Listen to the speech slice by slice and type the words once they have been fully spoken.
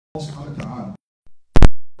If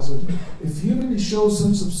he really shows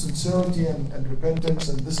sense of sincerity and repentance,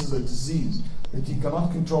 and this is a disease that he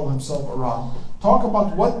cannot control himself around, talk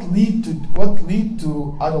about what lead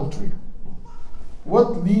to adultery,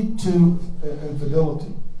 what lead to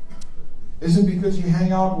infidelity. Is it because you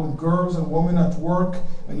hang out with girls and women at work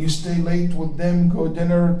and you stay late with them, go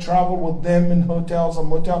dinner, travel with them in hotels and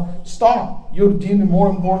motels? Stop. Your deen is more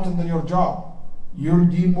important than your job. Your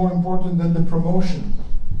deen more important than the promotion.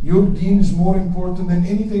 Your deen is more important than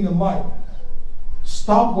anything in life.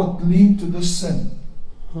 Stop what lead to this sin.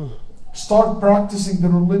 Start practicing the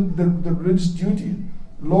religious duty.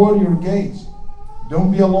 Lower your gaze.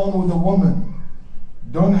 Don't be alone with a woman.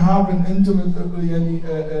 Don't have an intimate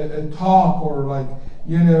talk or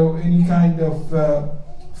any kind of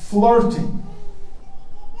flirting.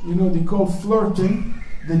 They call flirting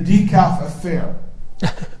the decaf affair.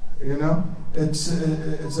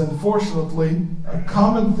 It's unfortunately a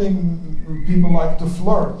common thing. People like to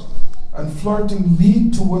flirt, and flirting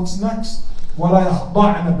lead to what's next. وَلَا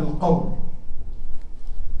يَخْضَعْنَ بِالْقَوْلِ.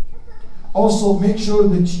 Also, make sure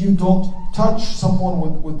that you don't touch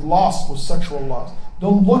someone with lust, with sexual lust.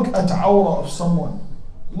 Don't look at awra of someone.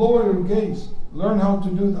 Lower your gaze. Learn how to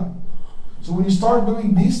do that. So when you start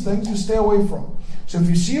doing these things, you stay away from it. So if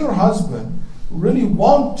you see your husband really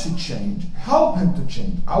want to change, help him to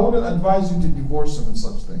change. I wouldn't advise you to divorce him and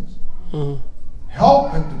such things.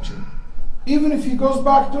 Help him to change. Even if he goes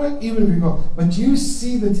back to it, but you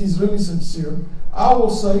see that he's really sincere, I will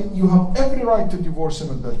say you have every right to divorce him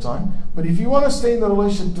at that time. But if you want to stay in the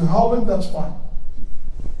relationship to help him, that's fine.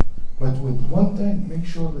 But with one thing, make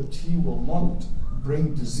sure that he will not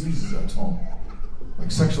bring diseases at home, like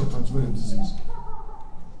sexual transmitted disease.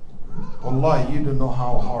 Wallahi, you don't know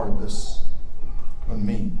how hard this on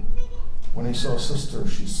me. When I saw a sister,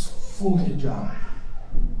 she's full hijab,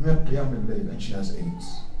 and she has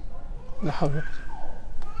AIDS.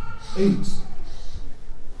 AIDS.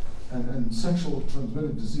 And sexual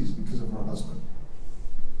transmitted disease because of her husband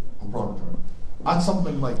who brought it to her. That's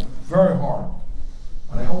something like very hard.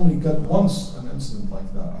 And I only got once an incident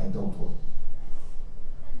like that I dealt with.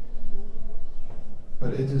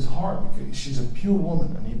 But it is hard because she's a pure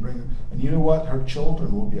woman, and you know what? Her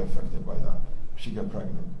children will be affected by that if she gets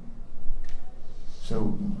pregnant.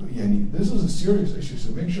 So this is a serious issue.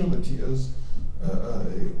 So make sure that he is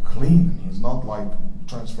clean. He's not like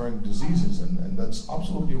transferring diseases, and that's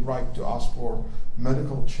absolutely right to ask for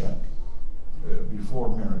medical check before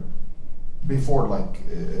marriage. Before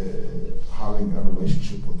having a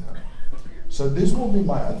relationship with her. So this will be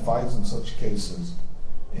my advice in such cases.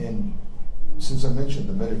 And since I mentioned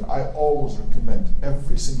the medic, I always recommend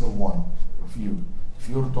every single one of you, if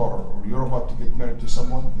your daughter or you're about to get married to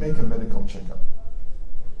someone, make a medical checkup.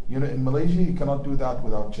 In Malaysia you cannot do that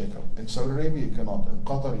without checkup. In Saudi Arabia you cannot. In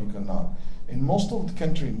Qatar you cannot. In most of the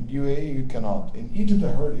country, in UAE you cannot. In Egypt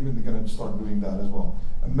I heard even they're going to start doing that as well.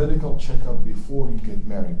 A medical checkup before you get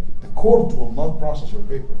married. The court will not process your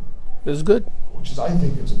paper. That's good. Which is, I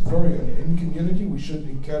think, it's a very, in community we should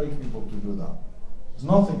encourage people to do that. There's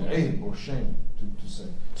nothing aib or shame to say.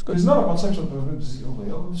 It's not about sexual transmitted disease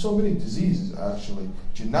only. So many diseases actually,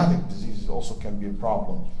 genetic diseases also can be a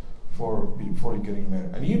problem before you're getting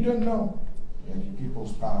married. And you don't know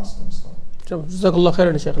people's past and stuff. Jazakallah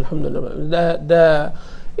khairan, Shaykh, alhamdulillah. The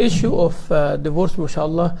issue of divorce,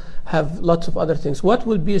 mashallah, have lots of other things. What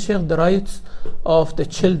will be, Shaykh, the rights of the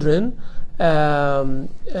children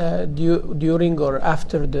during or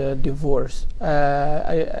after the divorce?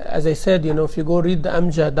 As I said, if you go read the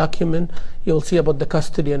AMJA document, you'll see about the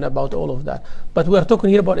custody and about all of that. But we are talking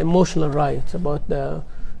here about emotional rights, about the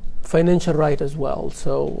financial right as well.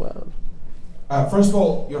 So, first of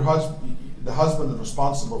all, the husband is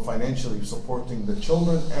responsible financially for supporting the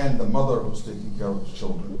children and the mother who's taking care of the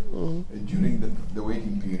children during the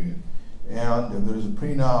waiting period. And if there is a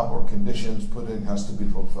prenup or conditions put in, has to be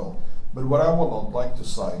fulfilled. But what I would like to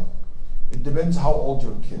say, it depends how old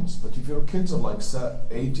your kids. But if your kids are like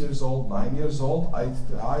 8 years old, 9 years old, I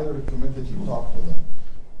highly recommend that you talk to them.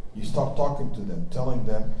 You start talking to them, telling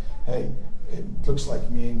them, hey, it looks like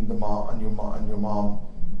me and the mom and your mom,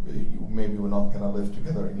 maybe we're not gonna live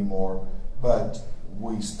together anymore, but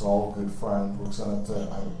we still good friends.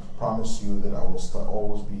 I promise you that I will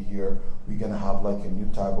always be here. We're gonna have like a new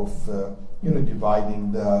type of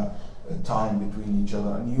dividing the time between each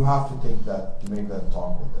other, and you have to make that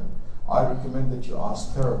talk with them. I recommend that you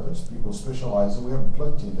ask therapists, people specialize, and we have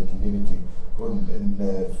plenty in the community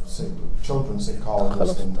in children's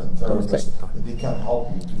psychologists and therapists, that they can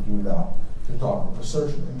help you to do that, to talk.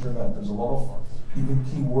 Research on the internet, there's a lot of even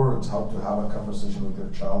key words, how to have a conversation with your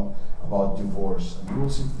child about divorce. And you will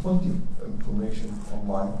see plenty of information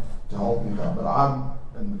online to help you that. But I'm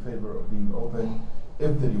in favor of being open.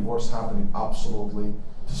 If the divorce happening, absolutely,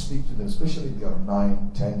 to speak to them, especially if they are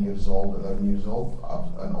 9, 10 years old, 11 years old,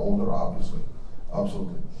 and older, obviously.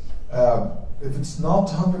 Absolutely. If it's not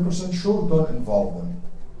 100% sure, don't involve them.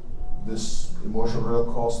 This emotional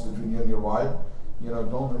real cost between you and your wife,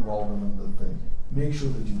 don't involve them in the thing. Make sure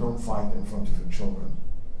that you don't fight in front of your children.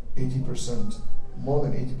 80%, more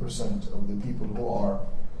than 80% of the people who are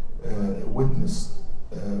witness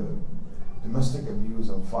domestic abuse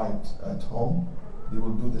and fight at home, they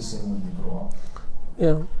will do the same when they grow up.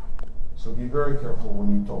 Yeah. So be very careful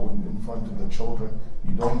when you talk in front of the children.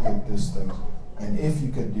 You don't get these things. And if you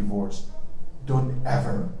get divorced, don't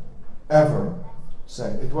ever, ever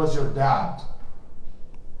say, it was your dad.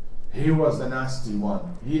 He was the nasty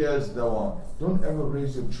one. He is the one. Don't ever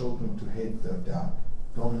raise your children to hate their dad.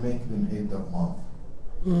 Don't make them hate their mom.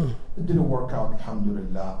 It didn't work out,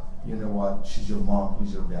 alhamdulillah. You know what? She's your mom,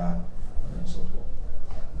 he's your dad, and so forth.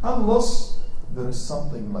 Unless there is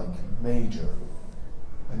something like major,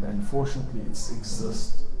 and unfortunately it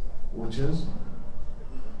exists, which is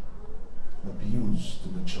abuse to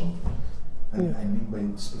the children. And I mean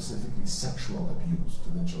by specifically sexual abuse to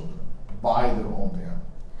the children by their own parent,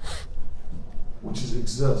 which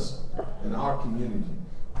exists in our community.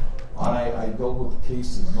 And I dealt with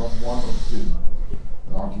cases, not one or two,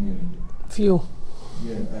 in our community. Few.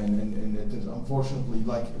 Yeah, and it is unfortunately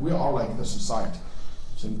like we are like the society.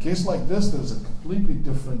 So in a case like this, there's a completely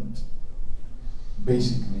different,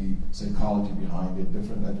 basically psychology behind it,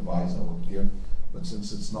 different advice I would give. But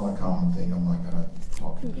since it's not a common thing, I'm not going to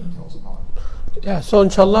talk in details about it. Yeah, so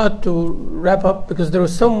inshallah, to wrap up, because there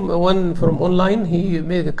was someone from online, he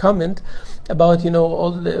made a comment about,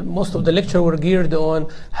 most of the lecture were geared on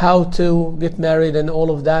how to get married and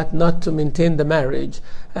all of that, not to maintain the marriage.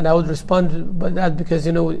 And I would respond by that because,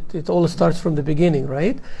 it all starts from the beginning,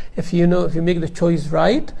 right? If you make the choice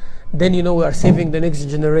right, then we are saving the next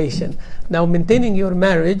generation. Now, maintaining your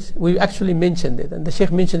marriage, we actually mentioned it, and the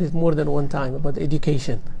Sheikh mentioned it more than one time about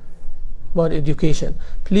education.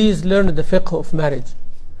 Please learn the fiqh of marriage.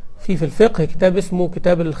 في الفقه كتاب اسمه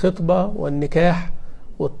كتاب الخطبة والنكاح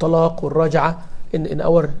والطلاق والرجعة. In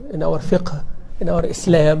our fiqh, in our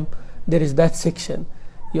Islam, there is that section.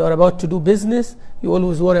 You are about to do business, you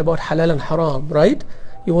always worry about halal and haram, right?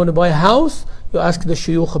 You want to buy a house, you ask the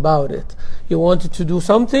shuyukh about it. You wanted to do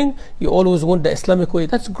something, you always want the Islamic way.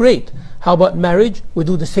 That's great. How about marriage? We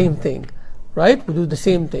do the same thing, right? We do the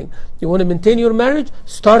same thing. You want to maintain your marriage?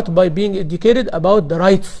 Start by being educated about the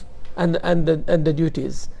rights and the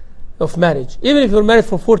duties of marriage. Even if you're married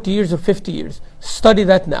for 40 years or 50 years, study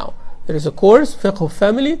that now. There is a course, fiqh of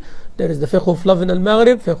family. There is the fiqh of love in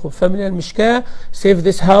al-Maghrib, fiqh of family al-Mishkah, save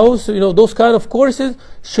this house. Those kind of courses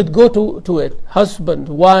should go to it. Husband,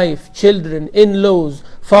 wife, children, in-laws,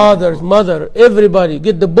 fathers, mother, everybody.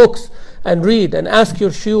 Get the books and read and ask your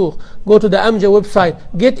shuyukh. Go to the Amja website.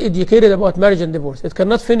 Get educated about marriage and divorce. It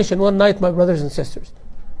cannot finish in one night, my brothers and sisters.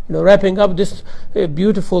 Wrapping up this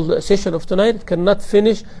beautiful session of tonight, it cannot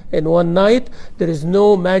finish in one night. There is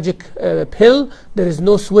no magic pill. There is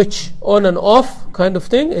no switch on and off kind of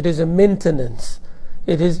thing. It is a maintenance.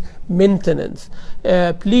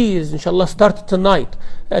 Please, inshallah, start tonight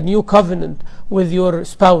a new covenant with your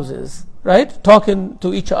spouses, right? Talking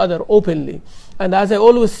to each other openly. And as I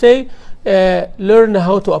always say, learn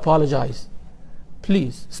how to apologize.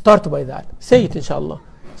 Please, start by that. Say it, inshallah.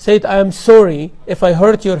 Say it, I am sorry if I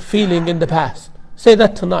hurt your feeling in the past. Say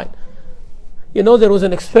that tonight. There was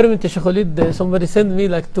an experiment, Sheikh Waleed, somebody sent me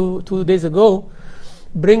like two days ago,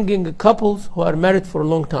 bringing couples who are married for a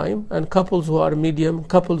long time and couples who are medium,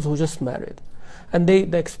 couples who just married. And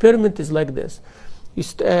the experiment is like this. You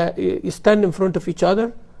stand in front of each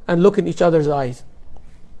other and look in each other's eyes.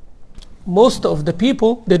 Most of the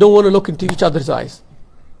people, they don't want to look into each other's eyes.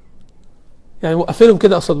 وقفلهم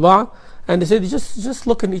كده قصاد بعض. And they said, just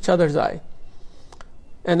look in each other's eye.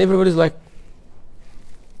 And everybody's like,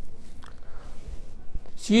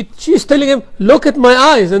 she's telling him, look at my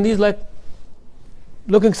eyes. And he's like,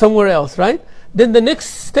 looking somewhere else, right? Then the next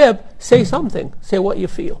step, say something. Say what you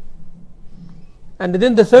feel. And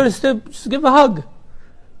then the third step, just give a hug.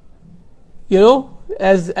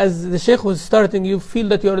 As the Sheikh was starting, you feel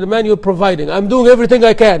that you're the man, you're providing. I'm doing everything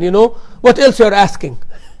I can, What else you're asking?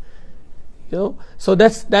 So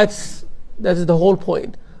that's the whole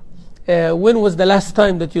point. When was the last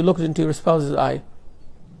time that you looked into your spouse's eye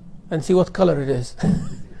and see what color it is?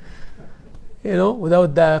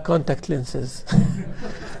 Without the contact lenses.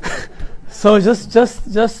 So just do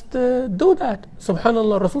that.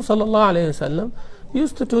 Subhanallah, Rasul sallallahu alayhi wasallam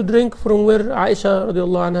used to drink from where Aisha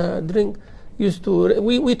radiallahu anha drink. Used to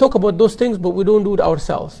we talk about those things, but we don't do it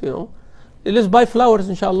ourselves. You know, let's buy flowers,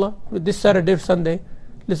 inshallah, with this Saturday or Sunday.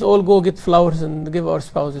 Let's all go get flowers and give our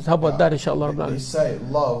spouses. How about that, inshallah? They say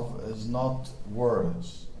love is not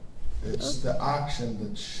words; it's the action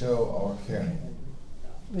that show our caring.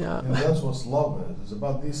 Yeah, that's what love is. It's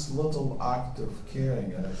about this little act of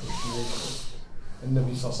caring and appreciation. And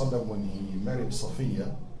Nabi Sallallahu when he married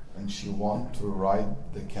Safiya and she wanted to ride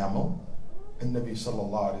the camel, and Nabi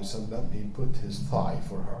Sallallahu Alaihi Wasallam, he put his thigh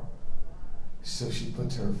for her. So she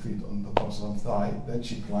put her feet on the Prophet's thigh, then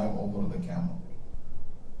she climbed over the camel.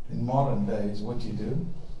 In modern days, what do?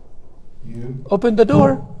 You open the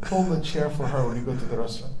door. Pull the chair for her when you go to the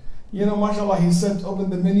restaurant. You know, mashallah, he said open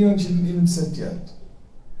the menu and she didn't even sit yet.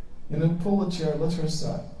 You know, pull the chair, let her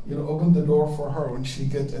sit. You know, open the door for her when she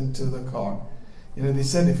get into the car. You know, they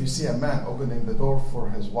said if you see a man opening the door for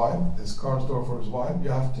his wife, his car's door for his wife, you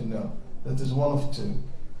have to know that is one of two.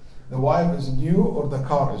 The wife is new or the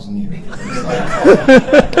car is new.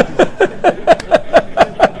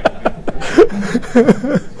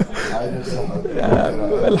 I just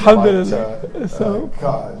Alhamdulillah.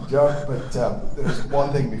 Joke, but there's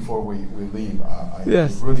one thing before we leave. I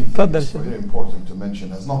yes. really think it's very important to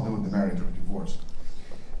mention. It has nothing to do with the marriage or divorce.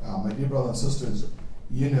 My dear brothers and sisters,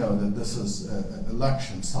 you know that this is an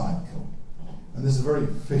election cycle, and this is a very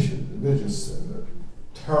vicious,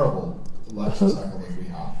 terrible election cycle that we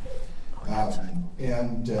have.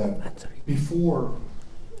 Before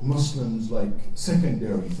Muslims, like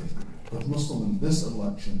secondary thing, but Muslims in this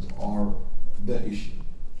elections are the issue,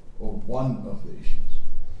 or one of the issues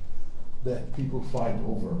that people fight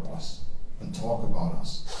over us and talk about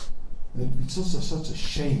us. And it's such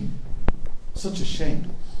a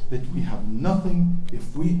shame that we have nothing,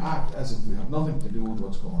 if we act as if we have nothing to do with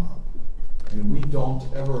what's going on. And we don't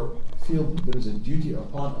ever feel that there is a duty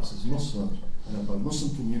upon us as Muslims and upon the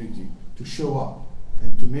Muslim community to show up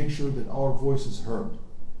and to make sure that our voice is heard.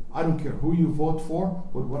 I don't care who you vote for,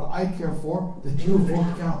 but what I care for, that your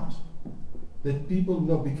vote counts. That people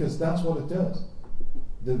know, because that's what it is.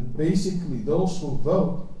 That basically those who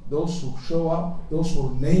vote, those who show up, those who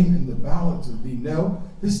are named in the ballot, that we know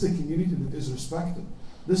this is the community that is respected.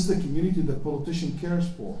 This is the community that politician cares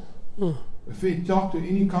for. If we talk to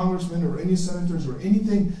any congressman or any senators or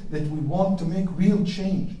anything that we want to make real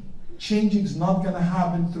change, changing is not going to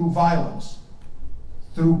happen through violence,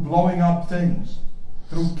 through blowing up things,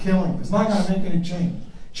 through killing. It's not going to make any change.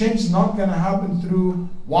 Change is not going to happen through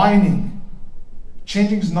whining.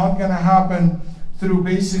 Changing is not going to happen through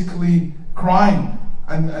basically crying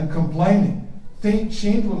and complaining.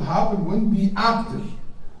 Change will happen when we active.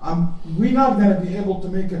 We're not going to be able to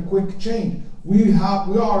make a quick change. We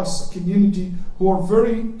are a community who are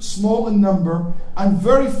very small in number and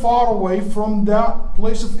very far away from that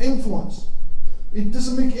place of influence. It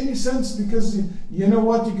doesn't make any sense, because you know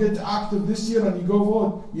what, you get active this year and you go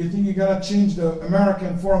vote, you think you're going to change the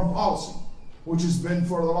American foreign policy, which has been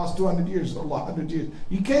for the last 200 years or 100 years.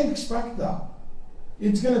 You can't expect that.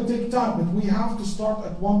 It's going to take time, but we have to start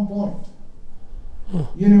at one point.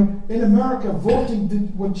 You know, in America, voting,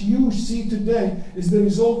 what you see today is the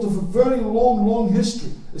result of a very long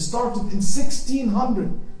history. It started in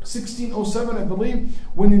 1607, I believe,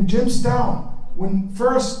 when in Jamestown, when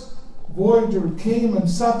first Voyager came and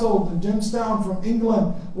settled in Jamestown from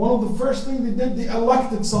England, one of the first things they did, they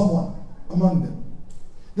elected someone among them.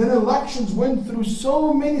 Then elections went through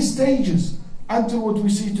so many stages until what we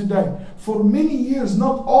see today. For many years,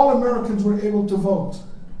 not all Americans were able to vote.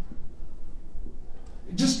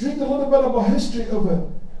 Just read a little bit about history of it.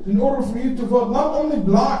 In order for you to vote, not only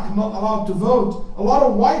black not allowed to vote, a lot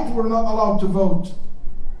of white were not allowed to vote.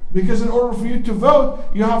 Because in order for you to vote,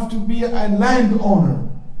 you have to be a landowner.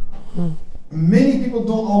 Many people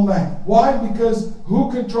don't own land. Why? Because who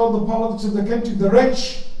control the politics of the country? The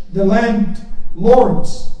rich, the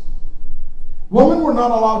landlords. Women were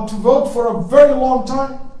not allowed to vote for a very long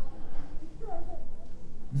time.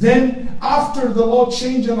 Then, after the law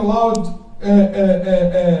changed and allowed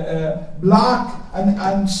black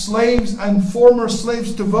and slaves and former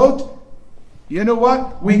slaves to vote, you know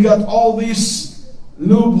what? We got all these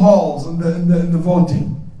loopholes in the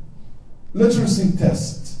voting. Literacy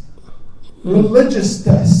tests, religious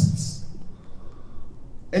tests.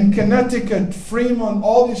 In Connecticut, Fremont,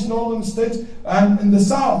 all these northern states, and in the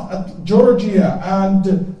South, at Georgia,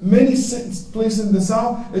 and many places in the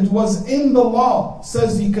South, it was in the law,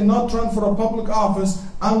 says you cannot run for a public office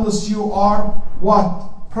unless you are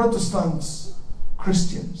what? Protestants,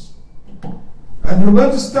 Christians. And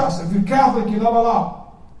religious tests, if you're Catholic, you're not allowed.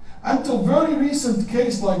 Until very recent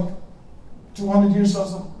case, like 200 years or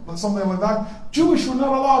something like that, Jewish were not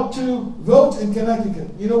allowed to vote in Connecticut.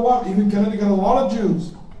 You know what? Even Connecticut, a lot of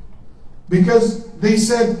Jews. Because they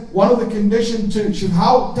said one of the conditions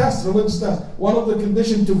religious test, one of the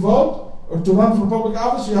conditions to vote or to run for public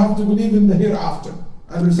office, you have to believe in the hereafter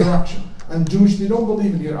and resurrection. And Jewish, they don't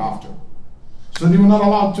believe in hereafter. So they were not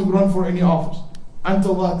allowed to run for any office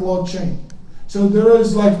until that law changed. So there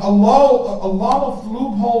is like a lot of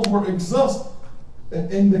loopholes will exist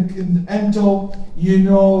until, you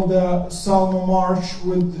know, the Selma March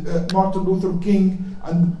with Martin Luther King,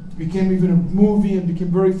 and became even a movie and became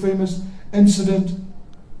very famous incident.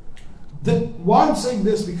 Why I'm saying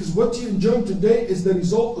this, because what you enjoy today is the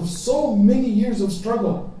result of so many years of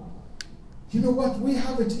struggle. You know what? We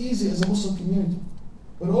have it easy as a Muslim community.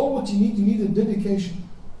 But all what you need a dedication.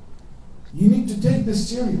 You need to take this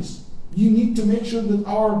serious. You need to make sure that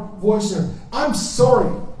our voice is. I'm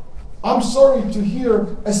sorry to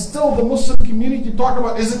hear still the Muslim community talk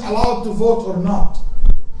about, is it allowed to vote or not?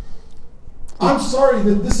 I'm sorry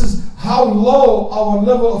that this is how low our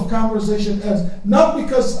level of conversation is. Not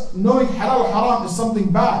because knowing halal haram is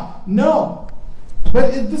something bad. No.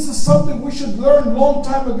 But this is something we should learn a long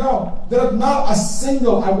time ago. There is not a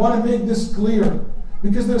single, I want to make this clear,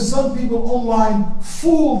 because there's some people online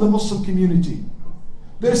fool the Muslim community.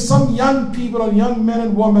 There's some young people and young men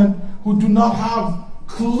and women who do not have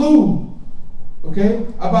clue, okay,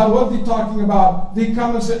 about what they're talking about. They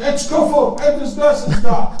come and say, it's kufr, it is this, it's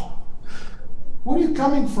that. Where are you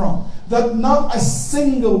coming from? That not a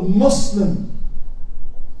single Muslim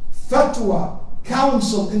fatwa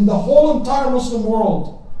council in the whole entire Muslim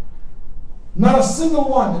world, not a single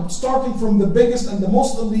one, starting from the biggest and the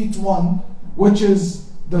most elite one, which is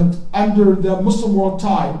under the Muslim world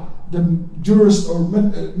tide, the jurist or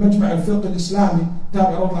Majma' al-Fiqh al-Islami,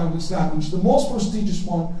 Tabi'at al-Islam, which is the most prestigious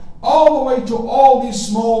one, all the way to all these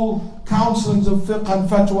small councils of fiqh and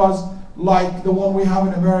fatwas, like the one we have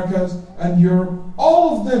in Americas and Europe,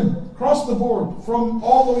 all of them across the board, from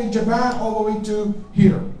all the way Japan, all the way to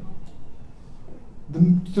here,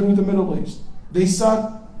 through the Middle East. They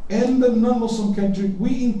said, in the non-Muslim country,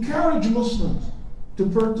 we encourage Muslims to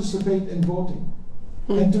participate in voting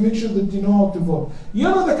and to make sure that you know how to vote. You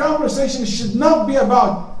know, the conversation should not be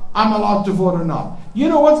about, I'm allowed to vote or not. You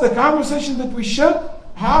know what's the conversation that we should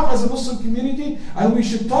have as a Muslim community and we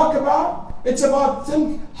should talk about? It's about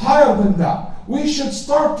think higher than that. We should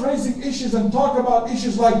start raising issues and talk about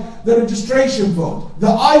issues like the registration vote, the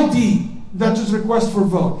ID that is request for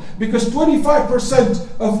vote. Because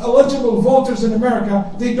 25% of eligible voters in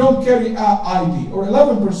America, they don't carry an ID, or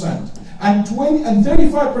 11%. And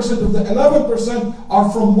 35% of the 11% are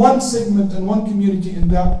from one segment and one community in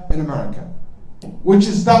America.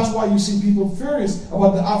 That's why you see people furious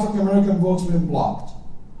about the African American votes being blocked.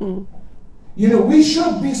 Mm. You know, we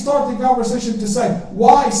should be starting a conversation to say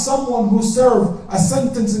why someone who served a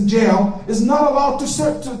sentence in jail is not allowed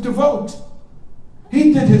to vote.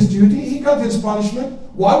 He did his duty, he got his punishment.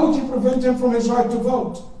 Why would you prevent him from his right to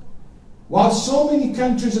vote? While so many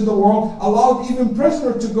countries in the world allowed even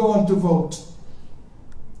prisoners to go on to vote.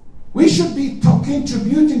 We should be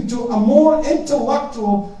contributing to a more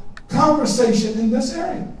intellectual conversation in this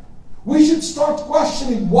area. We should start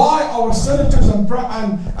questioning why our senators and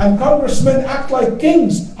congressmen act like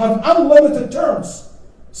kings, have unlimited terms.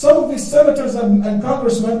 Some of these senators and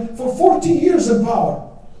congressmen for 40 years in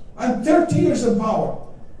power and 30 years in power.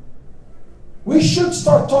 We should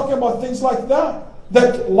start talking about things like that.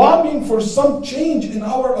 That lobbying for some change in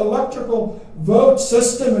our electoral vote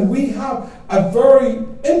system, and we have a very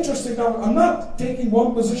interesting, I'm not taking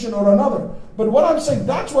one position or another, but what I'm saying,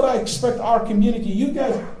 that's what I expect our community, you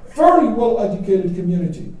guys, very well-educated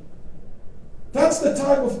community. That's the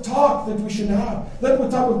type of talk that we should have. That's the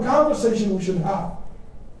type of conversation we should have.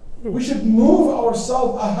 We should move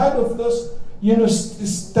ourselves ahead of this,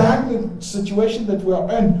 stagnant situation that we are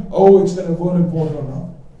in. Oh, it's going to vote important or not.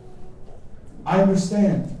 I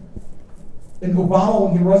understand. In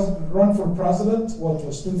Obama, when he ran for president, what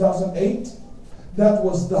was 2008? That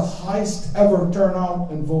was the highest ever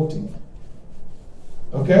turnout in voting.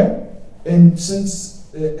 Okay? And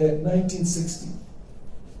since 1960.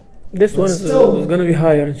 This one is going to be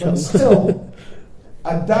higher, inshallah. But still,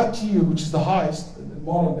 at that year, which is the highest in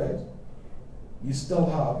modern days, you still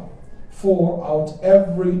have 4 out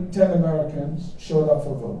every 10 Americans showed up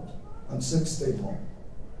for vote, and 6 stayed home.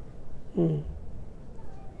 Mm.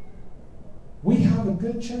 We have a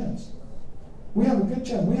good chance. We have a good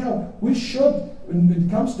chance. We should, when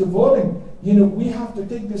it comes to voting, we have to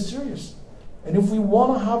take this serious. And if we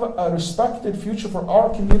want to have a respected future for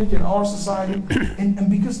our community and our society, and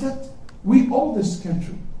because that we owe this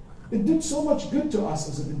country. It did so much good to us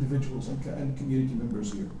as individuals and community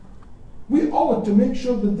members here. We owe it to make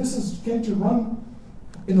sure that this is going to run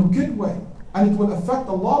in a good way, and it will affect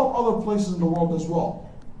a lot of other places in the world as well.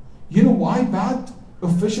 You know why bad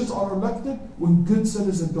officials are elected? When good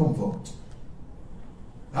citizens don't vote.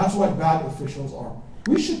 That's why bad officials are.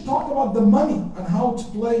 We should talk about the money and how to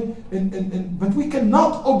play but we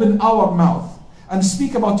cannot open our mouth and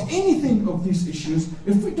speak about anything of these issues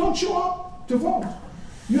if we don't show up to vote.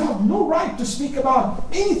 You have no right to speak about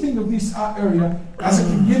anything of this area as a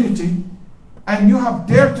community, and you have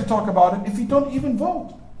dared to talk about it if you don't even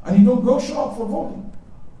vote and you don't go show up for voting.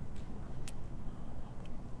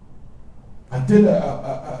 I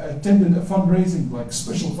attended a fundraising, like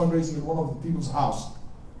special fundraising in one of the people's house.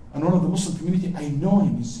 And one of the Muslim community, I know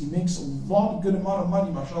him. He makes a lot of good amount of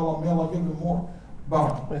money, mashallah, may Allah give him more.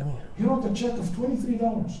 But he wrote a check of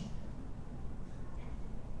 $23.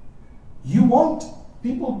 You want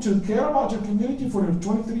people to care about your community for your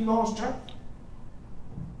 $23 check?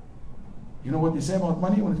 You know what they say about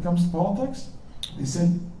money when it comes to politics? They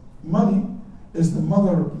said money is the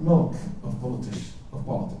mother milk of politics.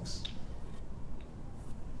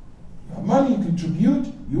 You have money, you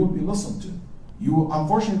contribute, you will be listened to.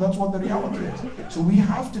 Unfortunately, that's what the reality is. So we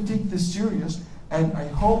have to take this serious, and I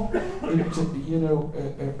hope early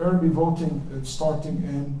voting starting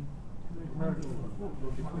in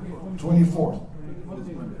 24th,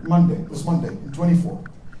 this Monday, 24th,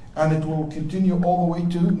 and it will continue all the way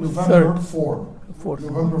to November 4th.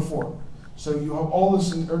 November 4th. So you have all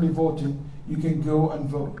this in early voting. You can go and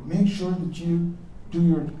vote. Make sure that you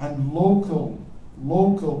do local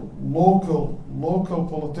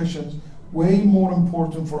politicians. Way more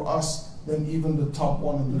important for us than even the top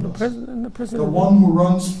one in the list. The one who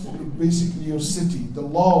runs basically your city, the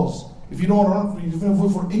laws. If you don't want to run, you don't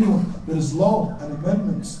vote for anyone. There is law and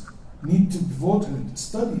amendments. You need to vote in it,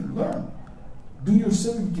 study, learn, do your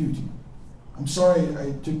civic duty. I'm sorry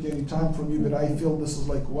I took any time from you, but I feel this is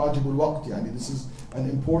like wajib al-waqt. This is an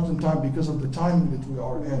important time because of the time that we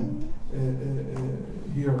are in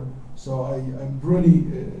here. So I'm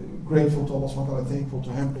really grateful to Allah subhanahu wa ta'ala, thankful to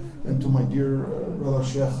him, and to my dear brother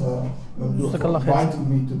Sheikh Mamdouh for inviting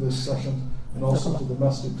me to this session, and also to the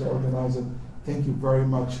masjid to organize it. Thank you very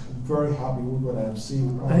much. I'm very happy with what I have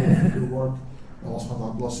seen. Your work. Allah subhanahu wa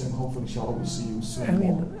ta'ala bless you, and hopefully inshallah we'll see you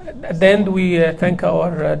soon. At the end, we thank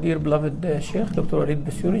our dear beloved Sheikh, Dr. Waleed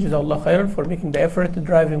Basyouni, Jazakallah khairan, for making the effort,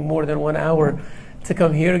 driving more than 1 hour to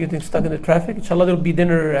come here, getting stuck in the traffic. Inshallah, there will be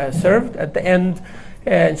dinner served at the end.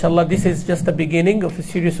 Inshallah, this is just the beginning of a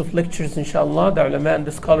series of lectures. Inshallah, the ulama and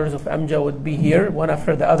the scholars of Amja would be here, one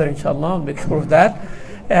after the other. Inshallah, I'll make sure of that.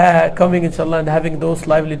 Coming, inshallah, and having those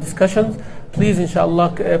lively discussions. Please,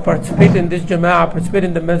 inshallah, participate in this jama'ah, participate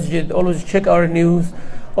in the masjid. Always check our news.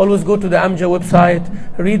 Always go to the Amja website,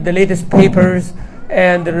 read the latest papers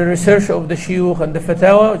and the research of the shuyukh and the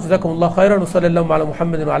fatawa. Jazakumullah khairan wa sallallahu ala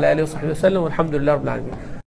Muhammadin wa ala alihi wa sahbihi wa sallam. Walhamdulillah rabbil alamin.